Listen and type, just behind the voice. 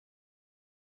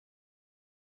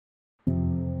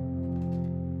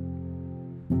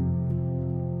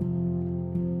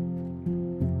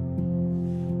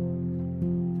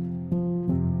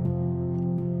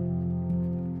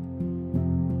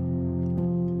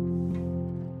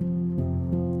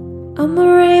I'm a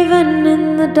raven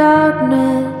in the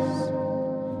darkness.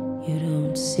 You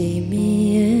don't see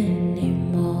me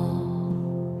anymore.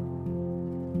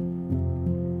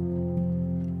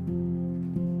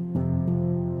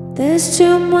 There's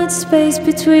too much space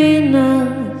between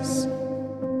us.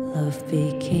 Love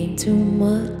became too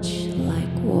much like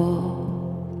war.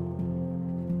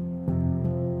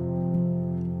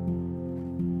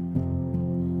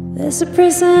 There's a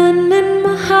prison in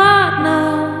my heart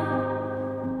now,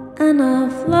 and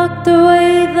I've locked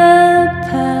away the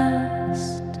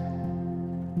past.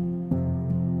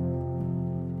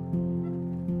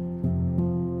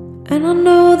 And I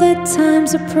know that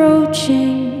time's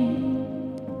approaching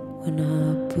when I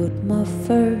put my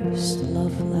first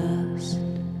love last.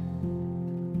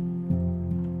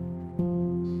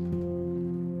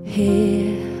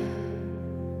 Here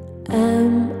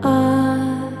am I,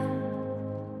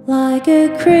 like a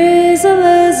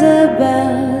chrysalis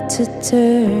about to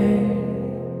turn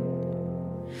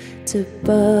to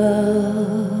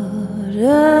butterfly,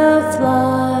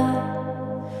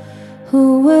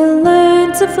 who will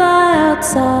learn to fly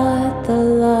outside the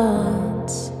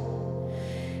lines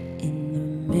in the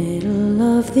middle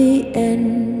of the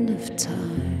end of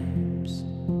times.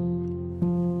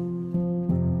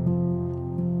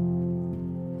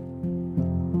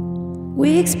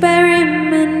 We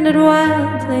experimented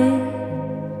wildly,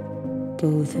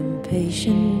 both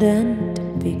impatient and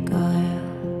beguiled.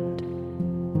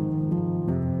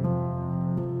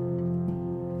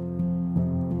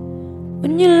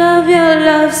 When you love your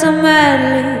love so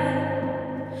madly,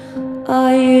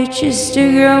 are you just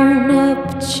a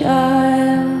grown-up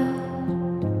child?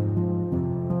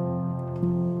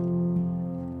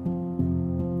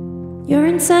 Your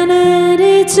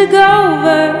insanity took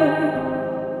over,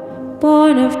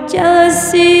 born of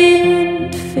jealousy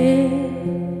and fear.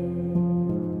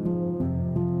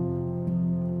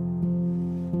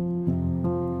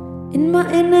 In my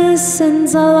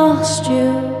innocence I lost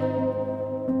you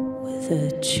with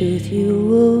a truth you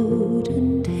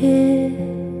wouldn't hear.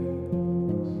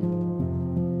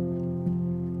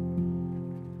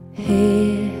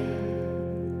 Here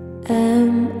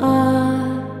am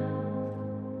I,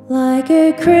 like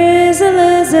a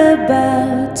chrysalis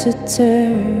about to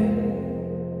turn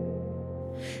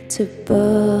to butterfly,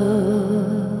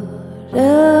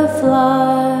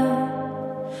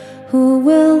 who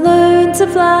will learn to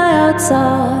fly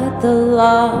outside the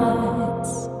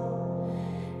lights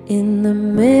in the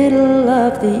middle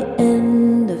of the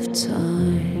end of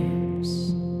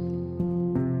times.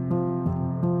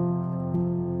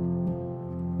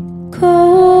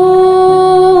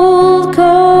 Cold,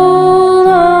 cold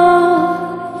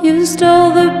heart, you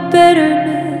stole the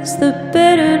bitterness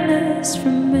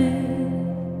from me.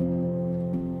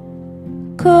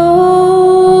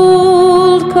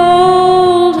 Cold,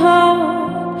 cold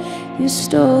heart, you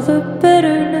stole the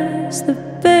bitterness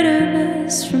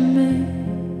from me.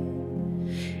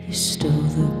 You stole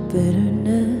the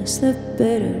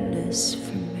bitterness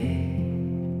from me.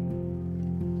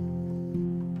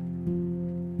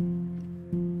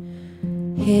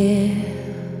 Here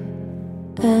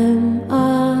am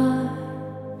I,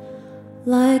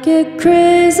 like a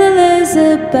chrysalis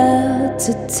about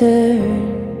to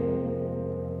turn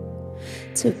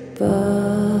to butterfly,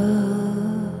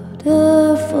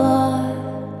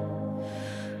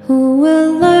 who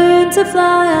will learn to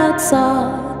fly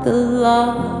outside the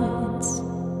lines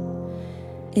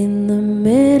in the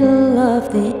middle of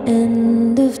the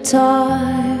end of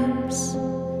times,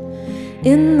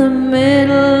 in the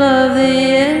middle of the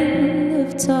end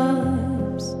of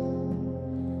times,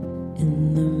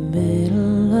 in the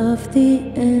middle of the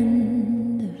end